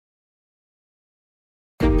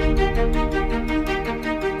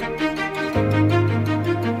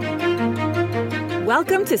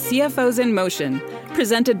Welcome to CFOs in Motion,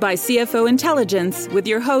 presented by CFO Intelligence with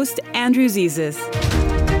your host, Andrew Zizis.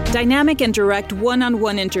 Dynamic and direct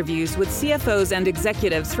one-on-one interviews with CFOs and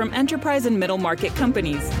executives from enterprise and middle market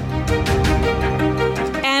companies.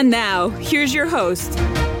 And now, here's your host,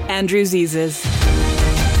 Andrew Zizis.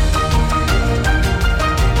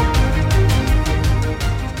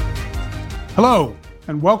 Hello,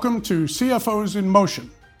 and welcome to CFOs in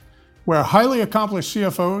Motion, where highly accomplished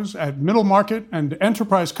CFOs at middle market and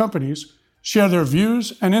enterprise companies share their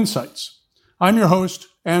views and insights. I'm your host,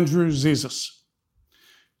 Andrew Zizis.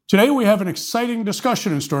 Today we have an exciting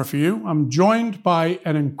discussion in store for you. I'm joined by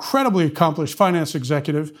an incredibly accomplished finance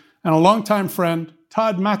executive and a longtime friend,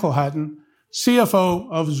 Todd McElhatton,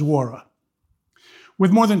 CFO of Zuora.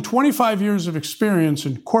 With more than 25 years of experience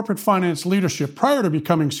in corporate finance leadership prior to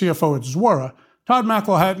becoming CFO at Zuora, Todd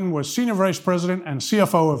McElhatton was Senior Vice President and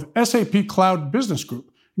CFO of SAP Cloud Business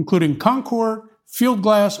Group, including Concur,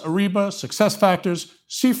 Fieldglass, Ariba, SuccessFactors,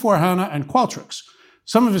 C4 HANA, and Qualtrics.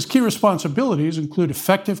 Some of his key responsibilities include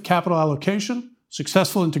effective capital allocation,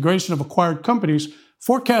 successful integration of acquired companies,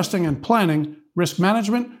 forecasting and planning, risk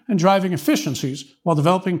management, and driving efficiencies while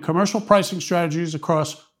developing commercial pricing strategies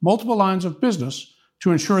across multiple lines of business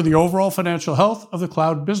to ensure the overall financial health of the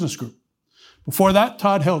Cloud Business Group. Before that,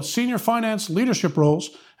 Todd held senior finance leadership roles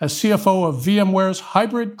as CFO of VMware's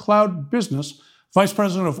hybrid cloud business, Vice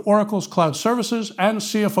President of Oracle's Cloud Services, and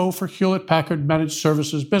CFO for Hewlett-Packard Managed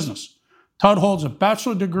Services business. Todd holds a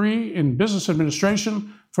bachelor's degree in business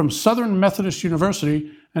administration from Southern Methodist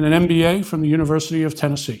University and an MBA from the University of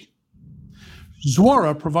Tennessee.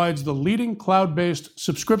 Zuora provides the leading cloud-based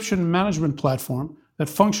subscription management platform that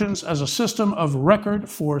functions as a system of record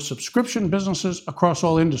for subscription businesses across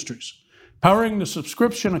all industries. Powering the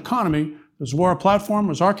subscription economy, the Zuora platform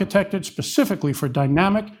was architected specifically for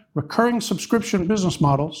dynamic, recurring subscription business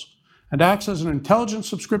models and acts as an intelligent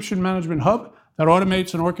subscription management hub that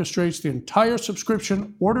automates and orchestrates the entire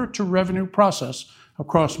subscription order-to-revenue process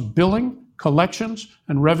across billing, collections,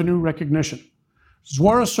 and revenue recognition.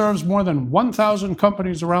 Zuora serves more than 1,000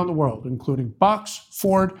 companies around the world, including Box,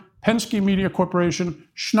 Ford, Penske Media Corporation,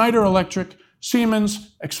 Schneider Electric,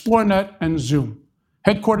 Siemens, ExploreNet, and Zoom.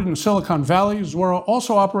 Headquartered in Silicon Valley, Zuora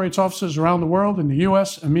also operates offices around the world in the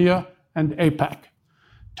US, EMEA, and APAC.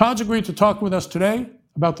 Todd's agreed to talk with us today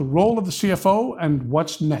about the role of the CFO and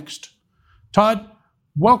what's next. Todd,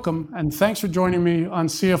 welcome, and thanks for joining me on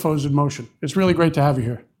CFOs in Motion. It's really great to have you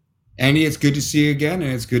here. Andy, it's good to see you again,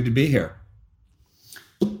 and it's good to be here.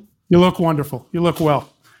 You look wonderful. You look well.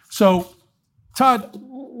 So, Todd,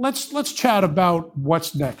 let's chat about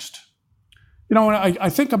what's next. You know, when I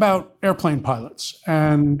think about airplane pilots,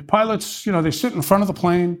 and pilots, they sit in front of the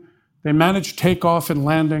plane, they manage takeoff and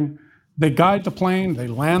landing, they guide the plane, they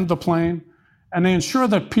land the plane, and they ensure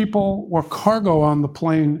that people or cargo on the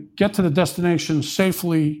plane get to the destination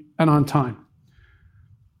safely and on time.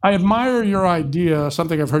 I admire your idea,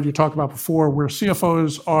 something I've heard you talk about before, where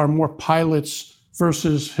CFOs are more pilots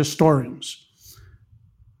versus historians.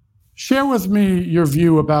 Share with me your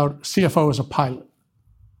view about CFO as a pilot.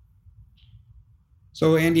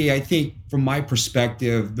 So, Andy, I think from my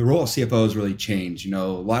perspective, the role of CFO has really changed. A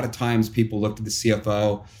lot of times people looked at the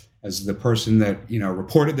CFO as the person that,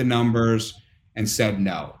 reported the numbers and said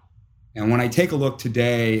no. And when I take a look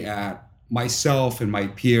today at myself and my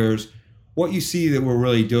peers, what you see that we're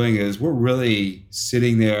really doing is we're really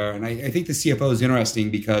sitting there. And I think the CFO is interesting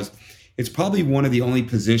because it's probably one of the only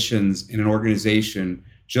positions in an organization,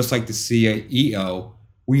 just like the CEO,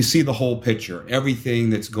 where you see the whole picture, everything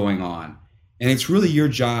that's going on. And it's really your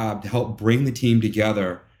job to help bring the team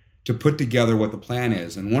together to put together what the plan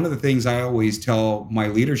is. And one of the things I always tell my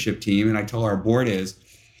leadership team and I tell our board is,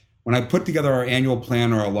 when I put together our annual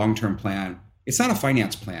plan or our long-term plan, it's not a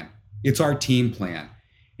finance plan. It's our team plan.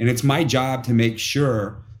 And it's my job to make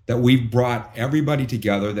sure that we've brought everybody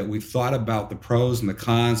together, that we've thought about the pros and the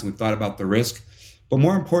cons, and we've thought about the risk. But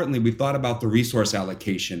more importantly, we've thought about the resource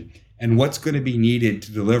allocation and what's going to be needed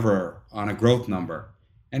to deliver on a growth number.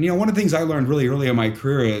 And, one of the things I learned really early in my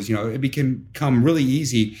career is, it can become really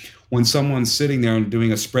easy when someone's sitting there and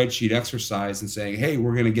doing a spreadsheet exercise and saying, hey,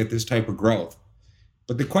 we're going to get this type of growth.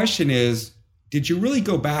 But the question is, did you really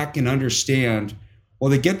go back and understand, well,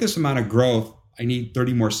 to get this amount of growth, I need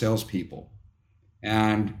 30 more salespeople.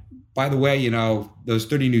 And by the way, those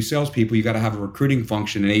 30 new salespeople, you got to have a recruiting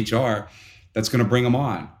function in HR that's going to bring them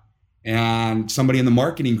on. And somebody in the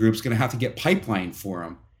marketing group is going to have to get pipeline for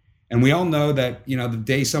them. And we all know that, the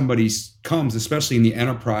day somebody comes, especially in the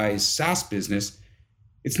enterprise SaaS business,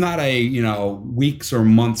 it's not a, weeks or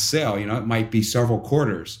months sale, it might be several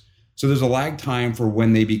quarters. So there's a lag time for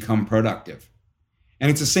when they become productive. And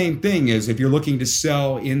it's the same thing as if you're looking to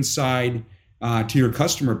sell inside to your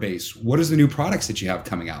customer base. What is the new products that you have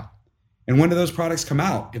coming out? And when do those products come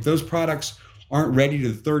out? If those products aren't ready to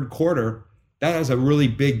the third quarter, that has a really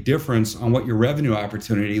big difference on what your revenue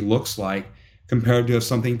opportunity looks like compared to if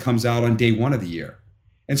something comes out on day one of the year.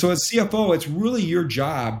 And so as CFO, it's really your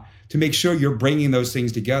job to make sure you're bringing those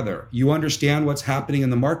things together. You understand what's happening in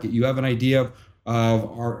the market. You have an idea of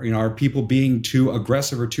are people being too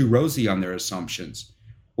aggressive or too rosy on their assumptions?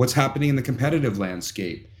 What's happening in the competitive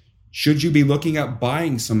landscape? Should you be looking at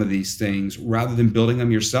buying some of these things rather than building them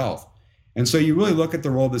yourself? And so you really look at the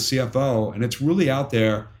role of the CFO, and it's really out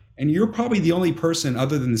there. And you're probably the only person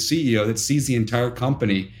other than the CEO that sees the entire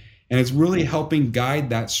company. And it's really helping guide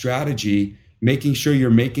that strategy, making sure you're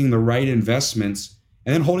making the right investments,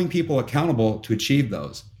 and then holding people accountable to achieve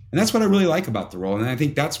those. And that's what I really like about the role. And I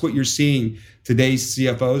think that's what you're seeing today's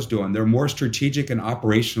CFOs doing. They're more strategic and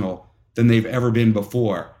operational than they've ever been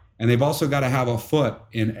before. And they've also got to have a foot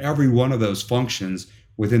in every one of those functions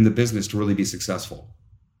within the business to really be successful.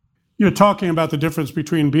 You're talking about the difference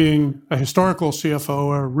between being a historical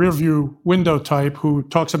CFO, a rear view window type who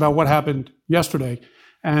talks about what happened yesterday,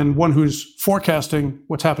 and one who's forecasting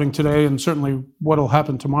what's happening today and certainly what will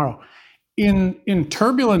happen tomorrow. In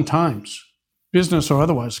turbulent times, business or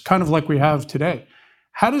otherwise, kind of like we have today,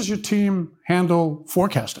 how does your team handle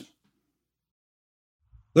forecasting?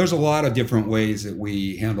 There's a lot of different ways that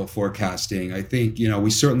we handle forecasting. I think, we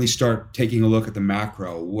certainly start taking a look at the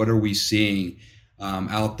macro. What are we seeing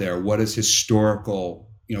out there? What is historical?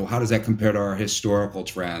 How does that compare to our historical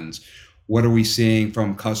trends? What are we seeing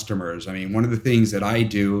from customers? I mean, one of the things that I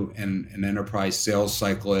do in an enterprise sales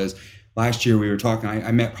cycle is last year we were talking,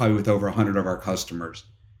 I met probably with over 100 of our customers.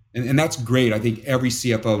 And that's great. I think every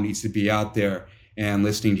CFO needs to be out there and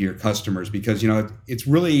listening to your customers because, it's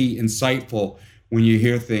really insightful when you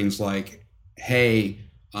hear things like, hey,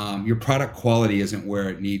 your product quality isn't where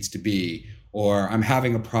it needs to be, or I'm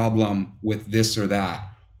having a problem with this or that,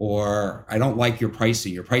 or I don't like your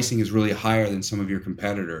pricing. Your pricing is really higher than some of your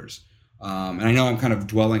competitors. And I know I'm kind of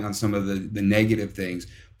dwelling on some of the negative things,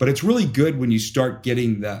 but it's really good when you start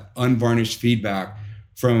getting that unvarnished feedback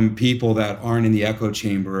from people that aren't in the echo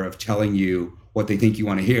chamber of telling you what they think you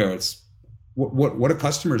want to hear. It's what do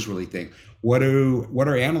customers really think? What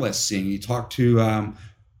are analysts seeing? You talk to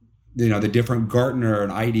the different Gartner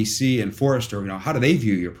and IDC and Forrester. How do they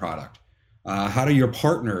view your product? How do your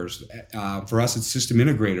partners? For us, it's system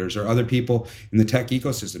integrators or other people in the tech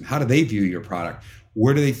ecosystem. How do they view your product?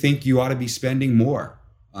 Where do they think you ought to be spending more?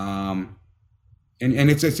 And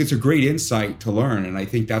it's a great insight to learn. And I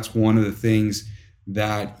think that's one of the things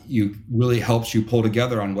that really helps you pull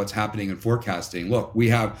together on what's happening in forecasting. Look, we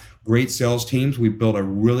have great sales teams. We've built a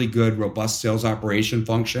really good, robust sales operation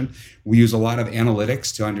function. We use a lot of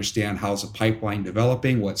analytics to understand how's the pipeline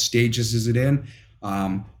developing, what stages is it in.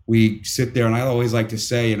 We sit there, and I always like to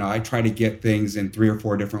say, I try to get things in 3 or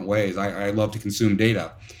 4 different ways. I love to consume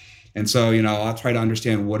data. And so, I'll try to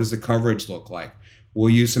understand what does the coverage look like.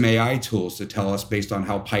 We'll use some AI tools to tell us based on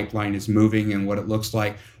how pipeline is moving and what it looks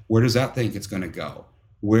like. Where does that think it's going to go?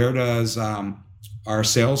 Where does our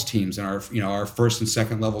sales teams and our first and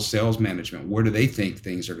second level sales management, where do they think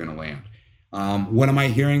things are going to land? What am I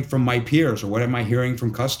hearing from my peers, or what am I hearing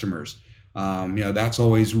from customers? That's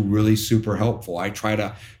always really super helpful. I try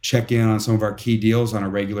to check in on some of our key deals on a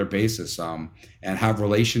regular basis and have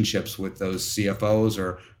relationships with those CFOs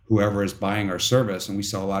or whoever is buying our service. And we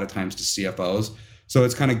sell a lot of times to CFOs. So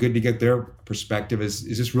it's kind of good to get their perspective.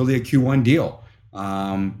 Is this really a Q1 deal?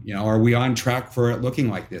 Are we on track for it looking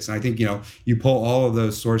like this? And I think, you pull all of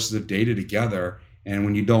those sources of data together, and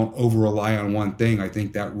when you don't over rely on one thing, I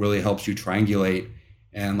think that really helps you triangulate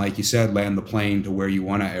and, like you said, land the plane to where you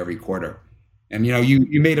want to every quarter. And,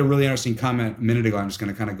 you made a really interesting comment a minute ago. I'm just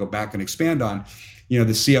going to kind of go back and expand on, the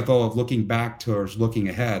CFO of looking back towards looking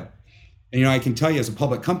ahead. And, I can tell you as a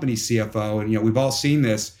public company CFO, and, we've all seen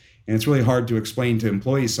this, and it's really hard to explain to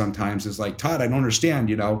employees sometimes, is like, Todd, I don't understand,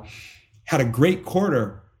 had a great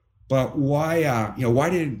quarter, but why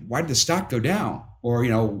did the stock go down? Or,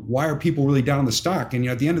 why are people really down on the stock? And,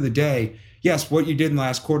 at the end of the day, yes, what you did in the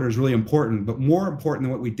last quarter is really important, but more important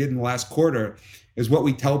than what we did in the last quarter is what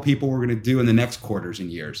we tell people we're going to do in the next quarters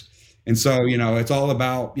and years. And so, it's all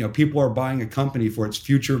about, people are buying a company for its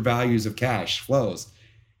future values of cash flows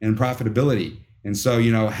and profitability. And so,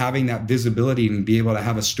 having that visibility and be able to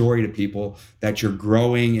have a story to people that you're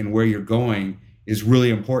growing and where you're going is really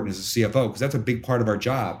important as a CFO, because that's a big part of our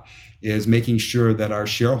job, is making sure that our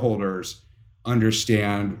shareholders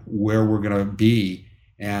understand where we're going to be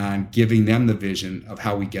and giving them the vision of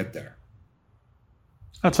how we get there.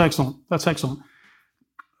 That's excellent. That's excellent.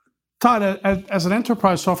 Todd, as an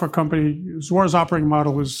enterprise software company, Zuora's operating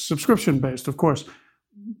model is subscription-based, of course.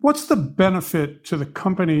 What's the benefit to the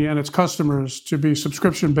company and its customers to be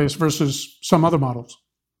subscription-based versus some other models?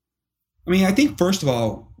 I mean, I think, first of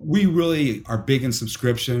all, we really are big in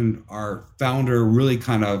subscription. Our founder really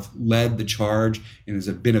kind of led the charge and has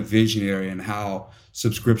been a visionary in how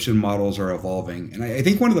subscription models are evolving. And I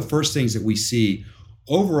think one of the first things that we see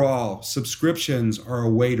overall, subscriptions are a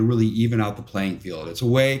way to really even out the playing field. It's a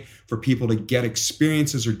way for people to get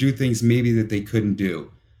experiences or do things maybe that they couldn't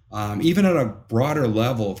do. Even at a broader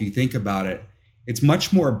level, if you think about it, it's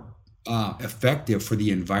much more effective for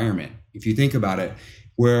the environment. If you think about it,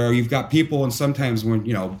 where you've got people, and sometimes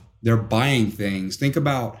when they're buying things, think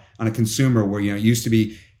about on a consumer where it used to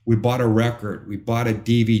be we bought a record, we bought a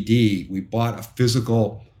DVD, we bought a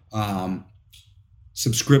physical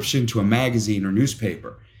subscription to a magazine or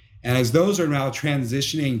newspaper. And as those are now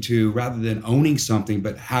transitioning to, rather than owning something,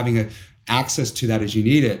 but having access to that as you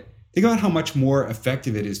need it, think about how much more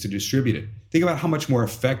effective it is to distribute it. Think about how much more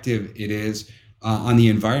effective it is on the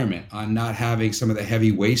environment, on not having some of the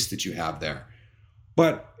heavy waste that you have there.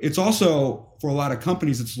 But it's also, for a lot of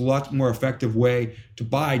companies, it's a lot more effective way to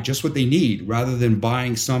buy just what they need rather than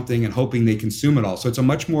buying something and hoping they consume it all. So it's a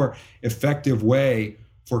much more effective way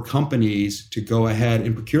for companies to go ahead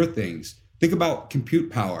and procure things. Think about compute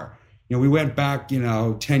power. We went back,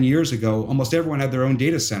 10 years ago, almost everyone had their own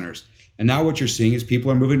data centers. And now what you're seeing is people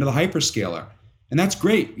are moving to the hyperscaler. And that's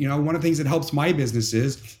great. One of the things that helps my business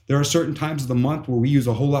is there are certain times of the month where we use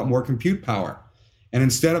a whole lot more compute power. And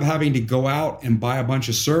instead of having to go out and buy a bunch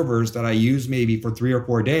of servers that I use maybe for 3 or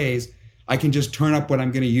 4 days, I can just turn up what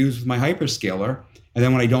I'm going to use with my hyperscaler. And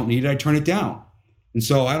then when I don't need it, I turn it down. And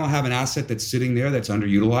so I don't have an asset that's sitting there that's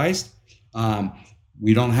underutilized.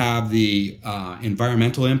 We don't have the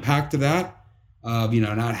environmental impact of that, of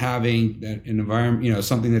not having an environment,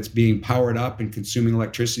 something that's being powered up and consuming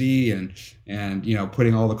electricity and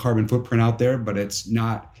putting all the carbon footprint out there, but it's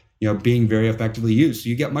not being very effectively used. So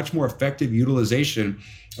you get much more effective utilization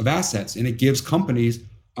of assets, and it gives companies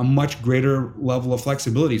a much greater level of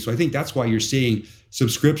flexibility. So I think that's why you're seeing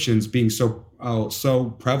subscriptions being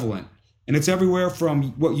so prevalent. And it's everywhere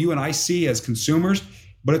from what you and I see as consumers,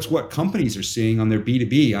 but it's what companies are seeing on their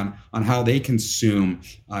B2B, on how they consume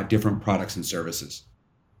different products and services.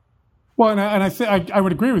 Well, and I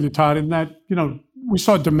would agree with you, Todd, in that, we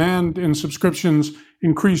saw demand in subscriptions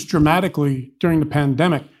increase dramatically during the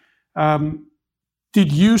pandemic.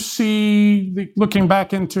 Did you see, looking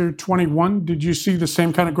back into 21, did you see the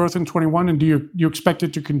same kind of growth in 21? And do you expect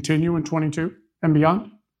it to continue in 22 and beyond?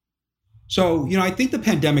 So, I think the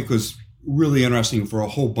pandemic was really interesting for a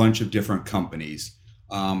whole bunch of different companies.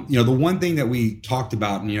 The one thing that we talked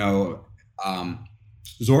about, Zuora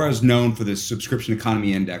is known for this subscription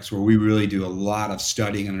economy index, where we really do a lot of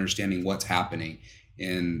studying and understanding what's happening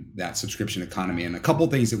in that subscription economy. And a couple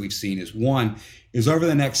of things that we've seen is, one, is over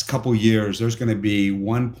the next couple of years, there's going to be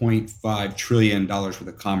 $1.5 trillion worth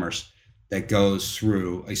of commerce that goes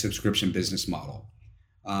through a subscription business model.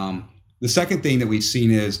 The second thing that we've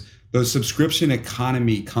seen is those subscription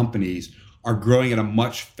economy companies are growing at a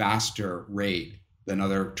much faster rate than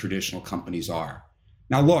other traditional companies are.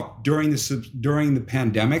 Now, look, during the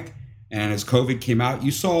pandemic and as COVID came out,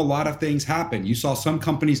 you saw a lot of things happen. You saw some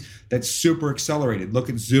companies that super accelerated. Look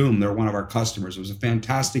at Zoom. They're one of our customers. It was a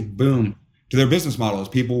fantastic boom to their business models.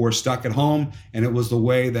 People were stuck at home, and it was the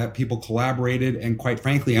way that people collaborated, and quite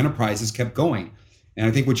frankly, enterprises kept going. And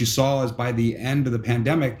I think what you saw is by the end of the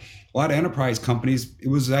pandemic, a lot of enterprise companies, it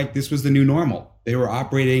was like this was the new normal. They were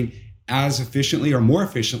operating as efficiently or more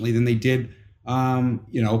efficiently than they did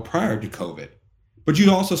prior to COVID. But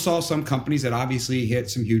you also saw some companies that obviously hit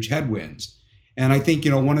some huge headwinds. And I think,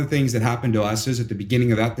 one of the things that happened to us is at the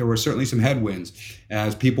beginning of that, there were certainly some headwinds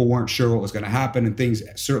as people weren't sure what was going to happen, and things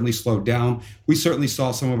certainly slowed down. We certainly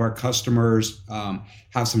saw some of our customers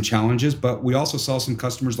have some challenges, but we also saw some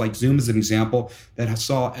customers like Zoom as an example that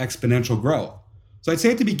saw exponential growth. So I'd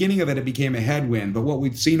say at the beginning of it, it became a headwind, but what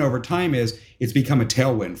we've seen over time is it's become a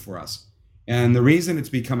tailwind for us. And the reason it's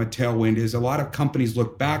become a tailwind is a lot of companies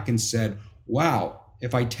look back and said, wow,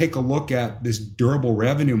 if I take a look at this durable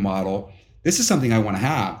revenue model, this is something I want to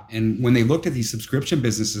have. And when they looked at these subscription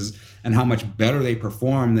businesses and how much better they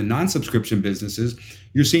perform than non-subscription businesses,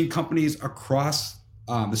 you're seeing companies across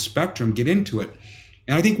the spectrum get into it.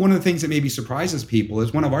 And I think one of the things that maybe surprises people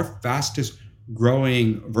is one of our fastest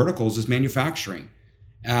growing verticals is manufacturing.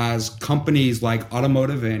 As companies like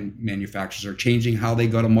automotive and manufacturers are changing how they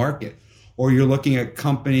go to market, or you're looking at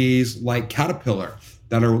companies like Caterpillar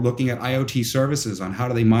that are looking at IoT services on how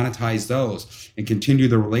do they monetize those and continue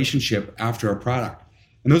the relationship after a product.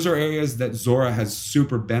 And those are areas that Zuora has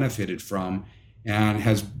super benefited from and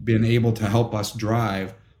has been able to help us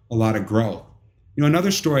drive a lot of growth.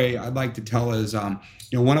 Another story I'd like to tell is,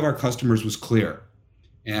 one of our customers was Clear.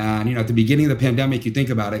 And, at the beginning of the pandemic, you think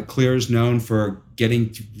about it, Clear is known for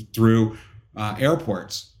getting through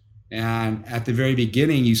airports. And at the very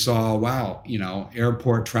beginning, you saw, wow,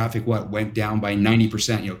 airport traffic, went down by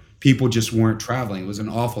 90%. People just weren't traveling. It was an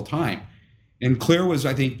awful time. And Clear was,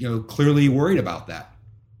 I think, clearly worried about that.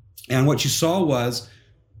 And what you saw was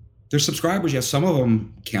their subscribers, yes, some of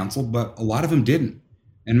them canceled, but a lot of them didn't.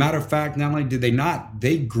 And matter of fact, not only did they not,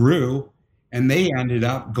 they grew and they ended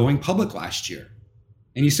up going public last year.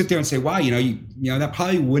 And you sit there and say, wow, that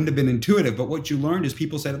probably wouldn't have been intuitive. But what you learned is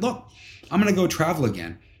people said, look, I'm going to go travel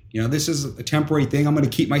again. This is a temporary thing. I'm going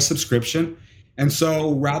to keep my subscription. And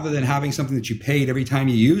so rather than having something that you paid every time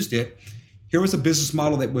you used it, here was a business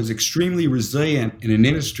model that was extremely resilient in an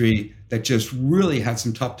industry that just really had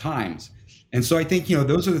some tough times. And so I think,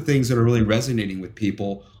 those are the things that are really resonating with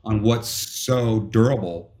people on what's so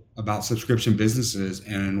durable about subscription businesses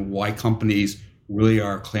and why companies really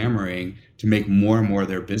are clamoring to make more and more of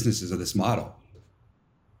their businesses of this model.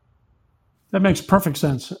 That makes perfect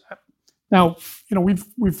sense. Now,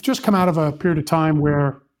 we've just come out of a period of time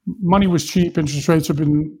where money was cheap, interest rates have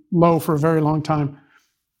been low for a very long time.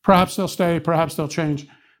 Perhaps they'll stay, perhaps they'll change.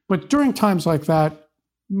 But during times like that,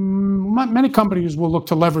 many companies will look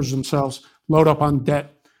to leverage themselves, load up on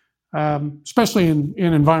debt, especially in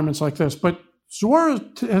environments like this. But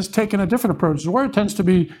Zuora has taken a different approach. Zuora tends to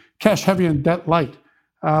be cash heavy and debt light.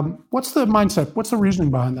 What's the mindset? What's the reasoning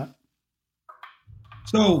behind that?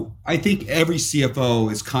 So I think every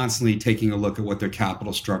CFO is constantly taking a look at what their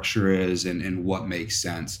capital structure is and what makes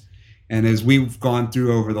sense. And as we've gone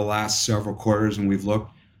through over the last several quarters and we've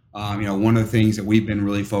looked, one of the things that we've been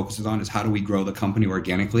really focused on is how do we grow the company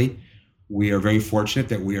organically. We are very fortunate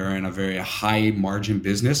that we are in a very high margin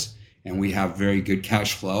business and we have very good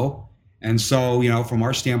cash flow. And so, from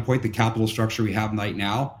our standpoint, the capital structure we have right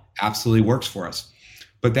now absolutely works for us.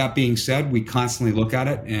 But that being said, we constantly look at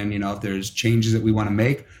it. And, if there's changes that we want to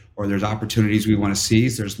make or there's opportunities we want to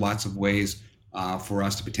seize, there's lots of ways for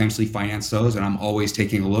us to potentially finance those. And I'm always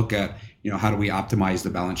taking a look at, how do we optimize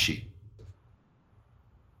the balance sheet?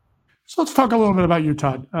 So let's talk a little bit about you,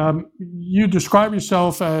 Todd. You describe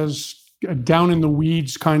yourself as a down in the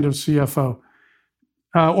weeds kind of CFO.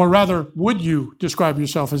 Or rather, would you describe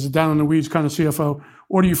yourself as a down in the weeds kind of CFO,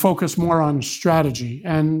 or do you focus more on strategy?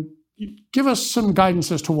 And give us some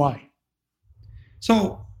guidance as to why.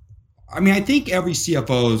 So, I think every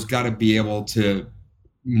CFO's got to be able to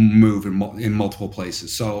move in multiple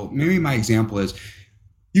places. So maybe my example is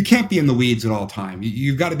you can't be in the weeds at all time.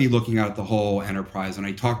 You've got to be looking at the whole enterprise. And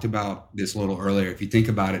I talked about this a little earlier. If you think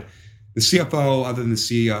about it, the CFO, other than the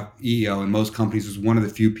CEO in most companies, is one of the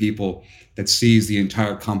few people that sees the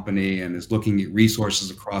entire company and is looking at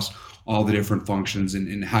resources across all the different functions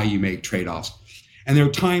and how you make trade-offs. And there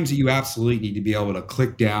are times that you absolutely need to be able to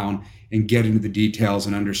click down and get into the details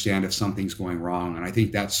and understand if something's going wrong. And I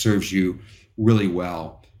think that serves you really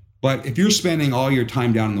well. But if you're spending all your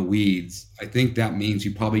time down in the weeds, I think that means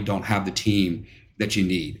you probably don't have the team that you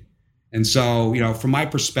need. And so, from my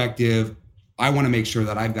perspective, I want to make sure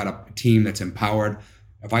that I've got a team that's empowered.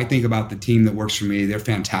 If I think about the team that works for me, they're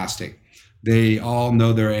fantastic. They all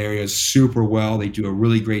know their areas super well. They do a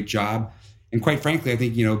really great job. And quite frankly, I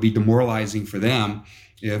think, it'd be demoralizing for them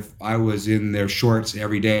if I was in their shorts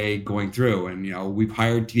every day going through. And, we've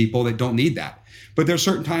hired people that don't need that. But there are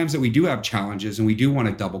certain times that we do have challenges and we do want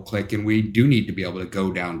to double click and we do need to be able to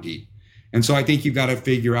go down deep. And so I think you've got to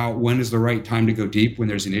figure out when is the right time to go deep when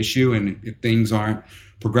there's an issue and if things aren't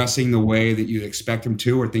progressing the way that you expect them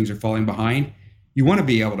to or things are falling behind. You want to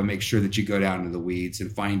be able to make sure that you go down into the weeds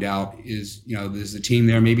and find out is the team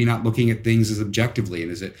there maybe not looking at things as objectively,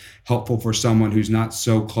 and is it helpful for someone who's not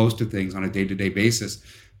so close to things on a day-to-day basis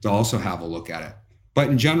to also have a look at it. But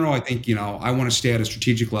in general, I think, I want to stay at a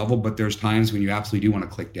strategic level, but there's times when you absolutely do want to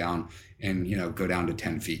click down and, go down to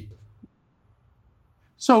 10 feet.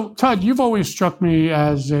 So, Todd, you've always struck me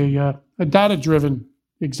as a data-driven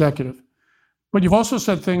executive, but you've also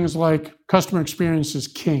said things like customer experience is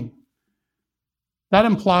king. That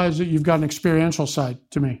implies that you've got an experiential side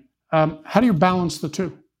to me. How do you balance the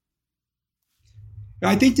two?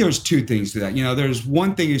 I think there's two things to that. There's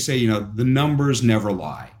one thing you say, the numbers never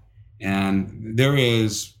lie. And there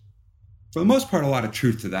is, for the most part, a lot of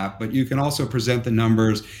truth to that. But you can also present the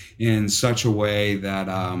numbers in such a way that,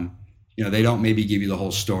 they don't maybe give you the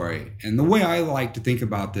whole story. And the way I like to think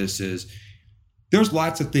about this is there's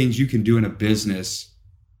lots of things you can do in a business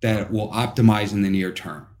that will optimize in the near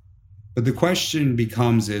term. But the question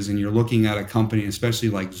becomes and you're looking at a company, especially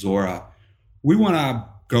like Zuora, we want to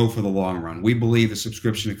go for the long run. We believe the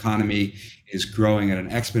subscription economy is growing at an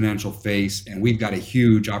exponential pace, and we've got a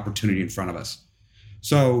huge opportunity in front of us.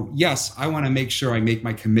 So yes, I want to make sure I make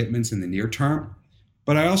my commitments in the near term,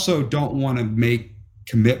 but I also don't want to make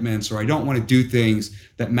commitments, or I don't want to do things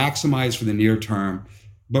that maximize for the near term,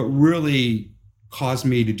 but really cause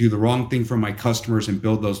me to do the wrong thing for my customers and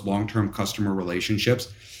build those long-term customer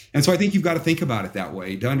relationships. And so I think you've got to think about it that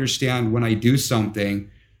way to understand when I do something,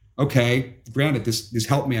 okay, granted, this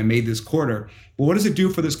helped me, I made this quarter, but what does it do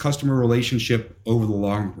for this customer relationship over the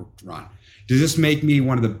long run? Does this make me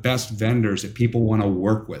one of the best vendors that people want to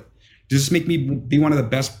work with? Does this make me be one of the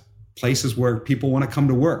best places where people want to come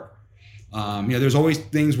to work? There's always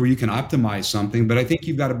things where you can optimize something, but I think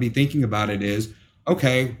you've got to be thinking about it is,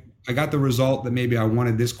 okay, I got the result that maybe I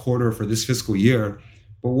wanted this quarter for this fiscal year,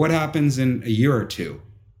 but what happens in a year or two?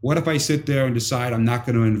 What if I sit there and decide I'm not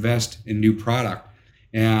going to invest in new product?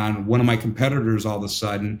 And one of my competitors, all of a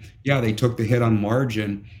sudden, they took the hit on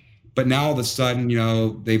margin, but now all of a sudden,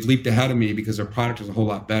 they've leaped ahead of me because their product is a whole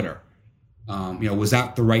lot better. Was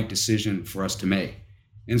that the right decision for us to make?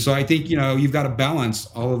 And so I think, you've got to balance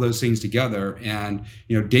all of those things together. And,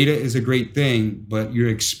 data is a great thing, but your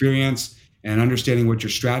experience and understanding what your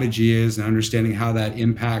strategy is and understanding how that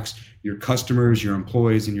impacts your customers, your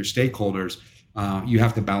employees, and your stakeholders, you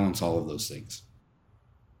have to balance all of those things.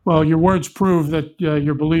 Well, your words prove that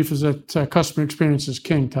your belief is that customer experience is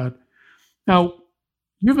king, Todd. Now,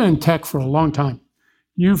 you've been in tech for a long time.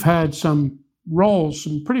 You've had some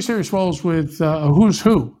pretty serious roles with a who's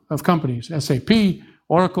who of companies, SAP,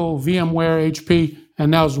 Oracle, VMware, HP, and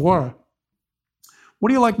now Zuora. What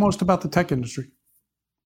do you like most about the tech industry?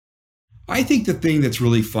 I think the thing that's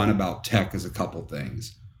really fun about tech is a couple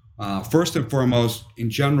things. First and foremost, in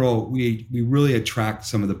general, we really attract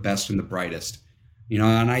some of the best and the brightest.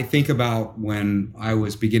 And I think about when I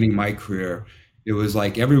was beginning my career, it was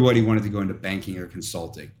like everybody wanted to go into banking or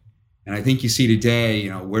consulting. And I think you see today,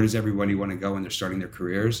 where does everybody want to go when they're starting their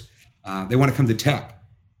careers? They want to come to tech.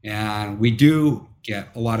 And we do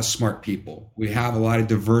get a lot of smart people. We have a lot of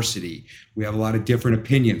diversity. We have a lot of different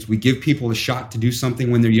opinions. We give people a shot to do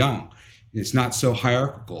something when they're young. It's not so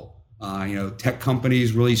hierarchical. Tech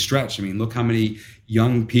companies really stretch. I mean, look how many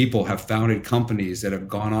young people have founded companies that have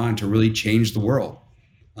gone on to really change the world.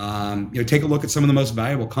 Take a look at some of the most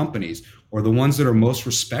valuable companies or the ones that are most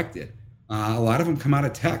respected. A lot of them come out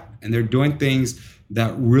of tech, and they're doing things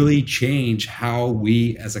that really change how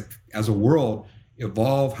we as a world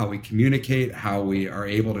evolve, how we communicate, how we are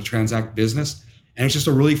able to transact business. And it's just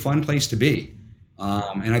a really fun place to be.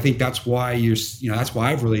 And I think that's why that's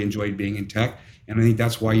why I've really enjoyed being in tech. And I think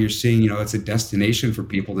that's why you're seeing, it's a destination for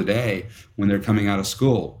people today when they're coming out of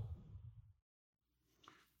school.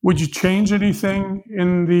 Would you change anything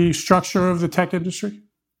in the structure of the tech industry?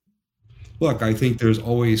 Look, I think there's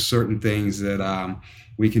always certain things that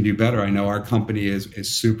we can do better. I know our company is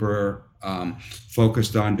super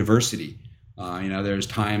focused on diversity. There's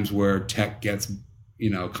times where tech gets,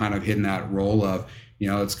 kind of hidden that role of,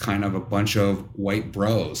 it's kind of a bunch of white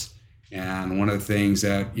bros. And one of the things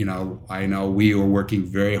that, I know we are working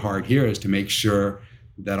very hard here is to make sure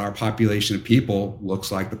that our population of people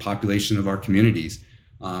looks like the population of our communities.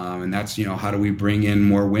 And that's, how do we bring in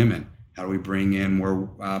more women? How do we bring in more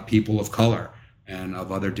people of color and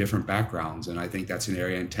of other different backgrounds? And I think that's an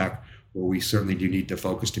area in tech where we certainly do need to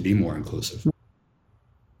focus to be more inclusive.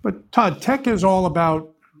 But Todd,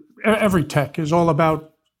 every tech is all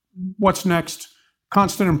about what's next,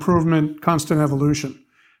 constant improvement, constant evolution.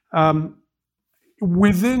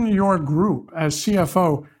 Within your group as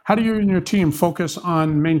CFO, how do you and your team focus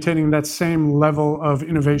on maintaining that same level of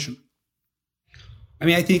innovation? I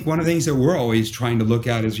mean, I think one of the things that we're always trying to look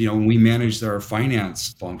at is, when we manage our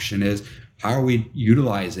finance function is how are we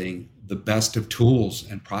utilizing the best of tools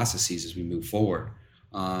and processes as we move forward?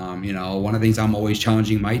 One of the things I'm always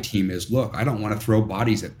challenging my team is, look, I don't want to throw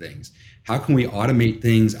bodies at things. How can we automate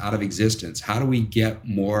things out of existence? How do we get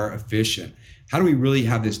more efficient? How do we really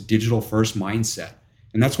have this digital first mindset?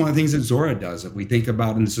 And that's one of the things that Zuora does. If we think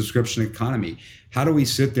about in the subscription economy, how do we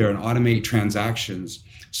sit there and automate transactions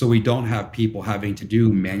so we don't have people having to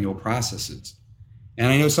do manual processes? And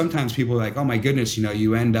I know sometimes people are like, oh my goodness,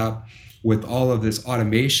 you end up with all of this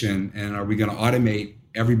automation, and are we going to automate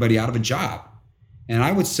everybody out of a job? And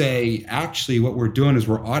I would say, actually, what we're doing is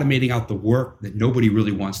we're automating out the work that nobody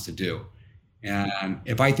really wants to do. And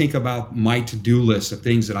if I think about my to-do list of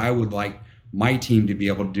things that I would like my team to be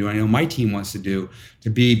able to do, I know my team wants to do, to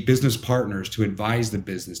be business partners, to advise the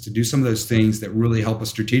business, to do some of those things that really help us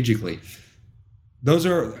strategically.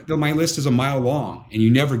 my list is a mile long, and you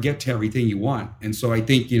never get to everything you want. And so I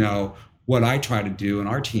think, what I try to do, and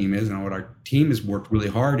our team is, and what our team has worked really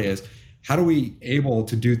hard is, how do we able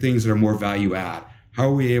to do things that are more value add? How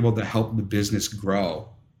are we able to help the business grow?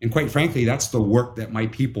 And quite frankly, that's the work that my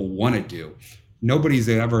people want to do. Nobody's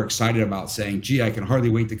ever excited about saying, gee, I can hardly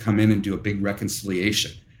wait to come in and do a big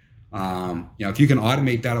reconciliation. If you can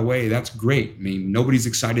automate that away, that's great. I mean, nobody's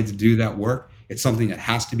excited to do that work. It's something that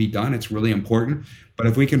has to be done. It's really important. But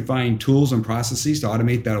if we can find tools and processes to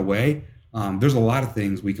automate that away, there's a lot of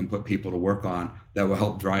things we can put people to work on that will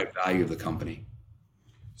help drive value of the company.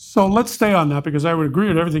 So let's stay on that, because I would agree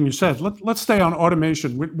with everything you said. Let's stay on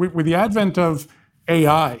automation. With the advent of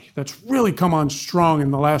AI, that's really come on strong in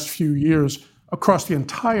the last few years across the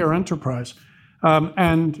entire enterprise,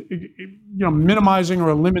 and minimizing or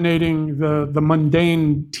eliminating the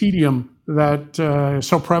mundane tedium that is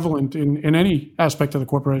so prevalent in any aspect of the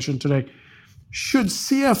corporation today. Should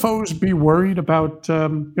CFOs be worried about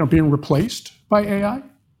being replaced by AI?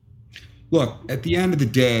 Look, at the end of the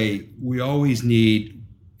day, we always need,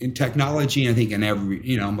 in technology, and I think in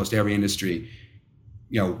every, almost every industry,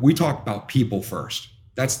 we talk about people first.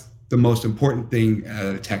 That's the most important thing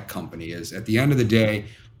at a tech company. Is at the end of the day,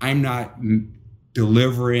 I'm not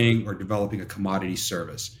delivering or developing a commodity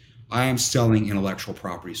service. I am selling intellectual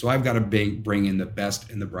property. So I've got to bring in the best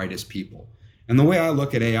and the brightest people. And the way I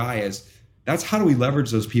look at AI is, that's how do we leverage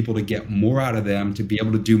those people to get more out of them, to be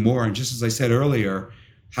able to do more. And just as I said earlier,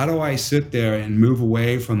 how do I sit there and move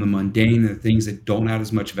away from the mundane and the things that don't add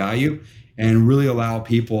as much value, and really allow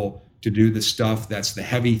people to do the stuff that's the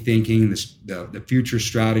heavy thinking, the future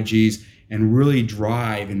strategies, and really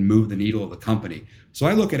drive and move the needle of the company. So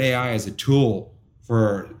I look at AI as a tool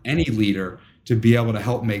for any leader to be able to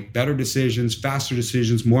help make better decisions, faster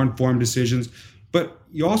decisions, more informed decisions. But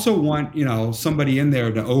you also want, somebody in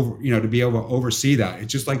there to be able to oversee that.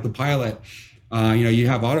 It's just like the pilot. You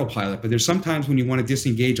have autopilot, but there's sometimes when you want to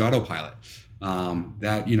disengage autopilot,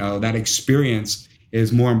 that experience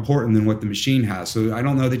is more important than what the machine has. So I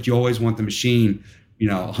don't know that you always want the machine,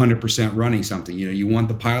 100% running something. You want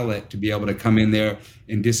the pilot to be able to come in there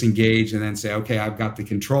and disengage, and then say, okay, I've got the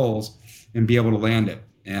controls, and be able to land it.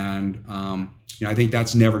 And I think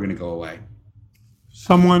that's never going to go away.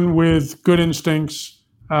 Someone with good instincts,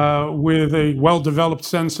 with a well-developed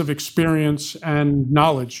sense of experience and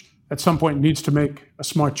knowledge, at some point needs to make a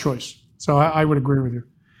smart choice. So I would agree with you.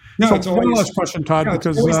 No, so it's always, one last question, Todd,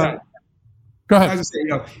 because go ahead. As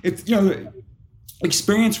I say,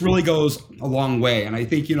 experience really goes a long way. And I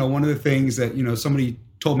think, one of the things that, somebody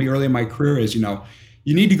told me early in my career is,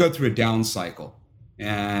 you need to go through a down cycle,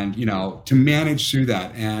 and, to manage through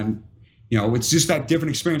that. And, it's just that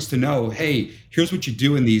different experience to know, hey, here's what you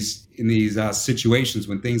do in these situations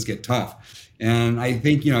when things get tough. And I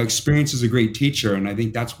think, experience is a great teacher. And I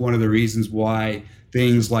think that's one of the reasons why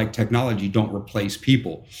things like technology don't replace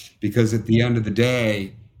people, because at the end of the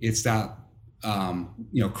day, it's that,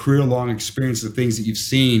 career-long experience of things that you've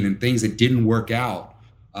seen and things that didn't work out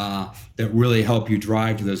that really help you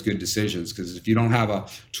drive to those good decisions. Because if you don't have a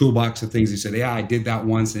toolbox of things, you said, yeah, I did that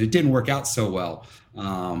once and it didn't work out so well.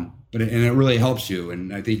 But it really helps you.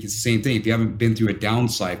 And I think it's the same thing. If you haven't been through a down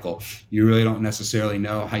cycle, you really don't necessarily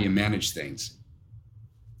know how you manage things.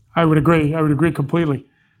 I would agree completely.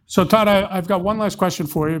 So Todd, I've got one last question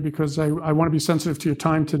for you, because I want to be sensitive to your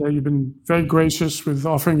time today. You've been very gracious with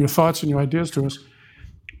offering your thoughts and your ideas to us.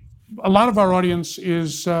 A lot of our audience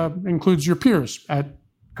includes your peers at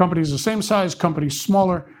companies the same size, companies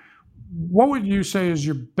smaller. What would you say is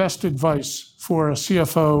your best advice for a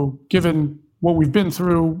CFO, given what we've been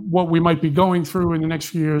through, what we might be going through in the next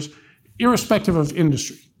few years, irrespective of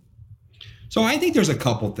industry? So I think there's a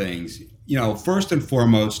couple things. First and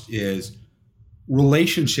foremost is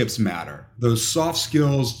relationships matter. Those soft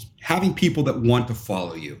skills, having people that want to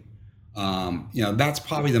follow you. That's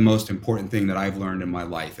probably the most important thing that I've learned in my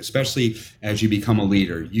life, especially as you become a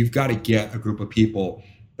leader. You've got to get a group of people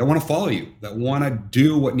that want to follow you, that want to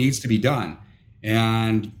do what needs to be done.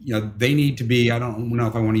 And, they need to be, I don't know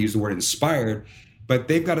if I want to use the word inspired, but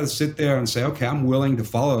they've got to sit there and say, okay, I'm willing to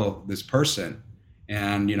follow this person.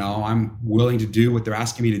 And, I'm willing to do what they're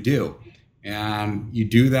asking me to do. And you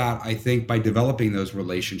do that, I think, by developing those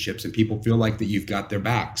relationships, and people feel like that you've got their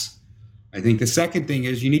backs. I think the second thing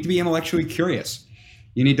is you need to be intellectually curious.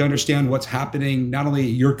 You need to understand what's happening, not only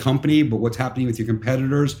at your company, but what's happening with your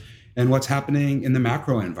competitors and what's happening in the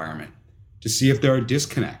macro environment, to see if there are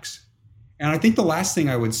disconnects. And I think the last thing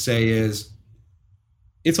I would say is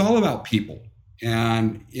it's all about people.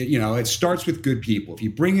 And it starts with good people. If you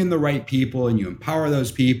bring in the right people and you empower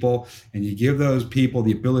those people and you give those people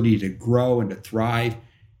the ability to grow and to thrive,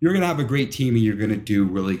 you're going to have a great team and you're going to do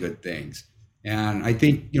really good things. And I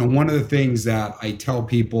think, one of the things that I tell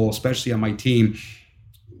people, especially on my team,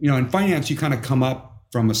 in finance, you kind of come up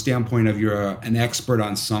from a standpoint of you're an expert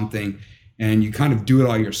on something and you kind of do it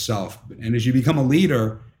all yourself. And as you become a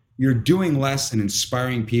leader, you're doing less and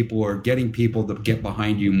inspiring people or getting people to get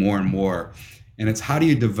behind you more and more. And it's how do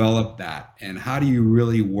you develop that? And how do you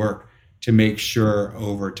really work to make sure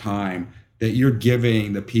over time that you're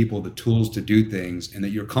giving the people the tools to do things and that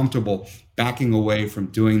you're comfortable backing away from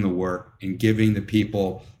doing the work and giving the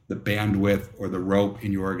people the bandwidth or the rope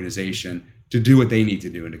in your organization to do what they need to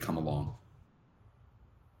do and to come along.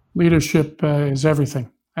 Leadership is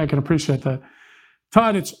everything. I can appreciate that.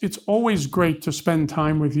 Todd, it's always great to spend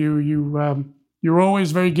time with you. You're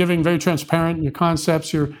always very giving, very transparent in your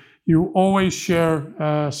concepts. You always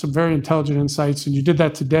share some very intelligent insights, and you did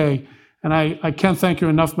that today. And I can't thank you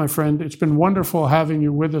enough, my friend. It's been wonderful having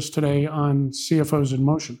you with us today on CFOs in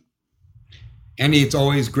Motion. Andy, it's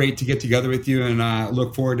always great to get together with you, and I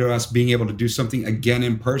look forward to us being able to do something again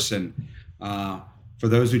in person. For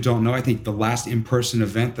those who don't know, I think the last in-person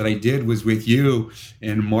event that I did was with you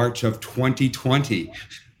in March of 2020.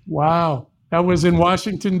 Wow. That was in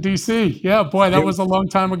Washington, D.C. Yeah, boy, that was a long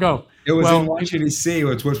time ago. It was in Washington, D.C.,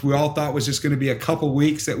 which we all thought was just going to be a couple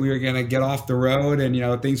weeks that we were going to get off the road and,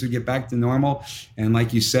 things would get back to normal. And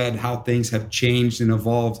like you said, how things have changed and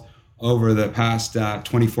evolved over the past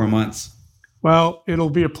 24 months. Well, it'll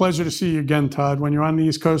be a pleasure to see you again, Todd. When you're on the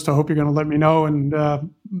East Coast, I hope you're going to let me know, and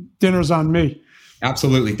dinner's on me.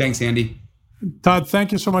 Absolutely. Thanks, Andy. Todd,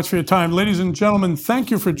 thank you so much for your time. Ladies and gentlemen,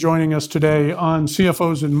 thank you for joining us today on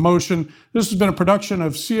CFOs in Motion. This has been a production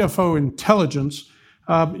of CFO Intelligence.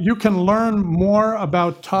 You can learn more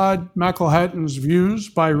about Todd McElhatton's views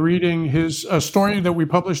by reading his story that we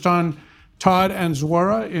published on Todd and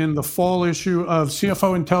Zuora in the fall issue of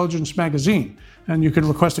CFO Intelligence magazine. And you can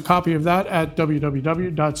request a copy of that at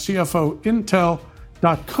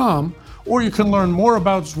www.cfointel.com, or you can learn more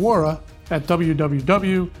about Zuora at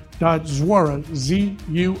www.zuora.com.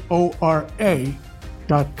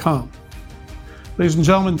 Ladies and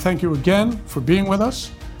gentlemen, thank you again for being with us.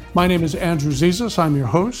 My name is Andrew Zizas. I'm your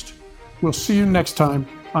host. We'll see you next time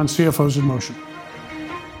on CFOs in Motion.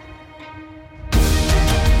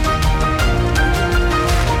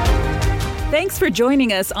 Thanks for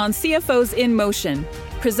joining us on CFOs in Motion,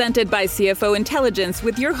 presented by CFO Intelligence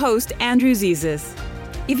with your host, Andrew Zizas.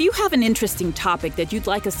 If you have an interesting topic that you'd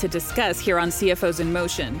like us to discuss here on CFOs in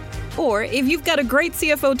Motion, or if you've got a great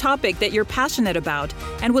CFO topic that you're passionate about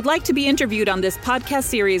and would like to be interviewed on this podcast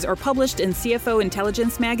series or published in CFO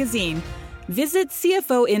Intelligence magazine, visit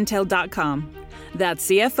CFOintel.com. That's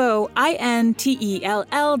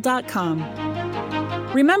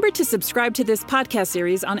CFOINTELL.com. Remember to subscribe to this podcast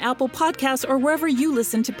series on Apple Podcasts or wherever you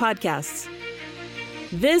listen to podcasts.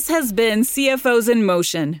 This has been CFOs in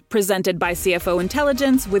Motion, presented by CFO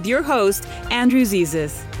Intelligence with your host, Andrew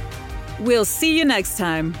Zizas. We'll see you next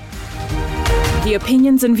time. The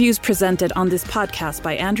opinions and views presented on this podcast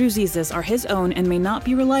by Andrew Zizas are his own and may not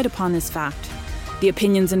be relied upon as fact. The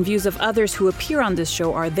opinions and views of others who appear on this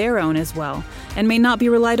show are their own as well, and may not be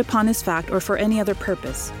relied upon as fact or for any other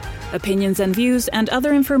purpose. Opinions and views and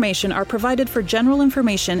other information are provided for general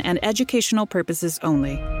information and educational purposes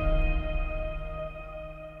only.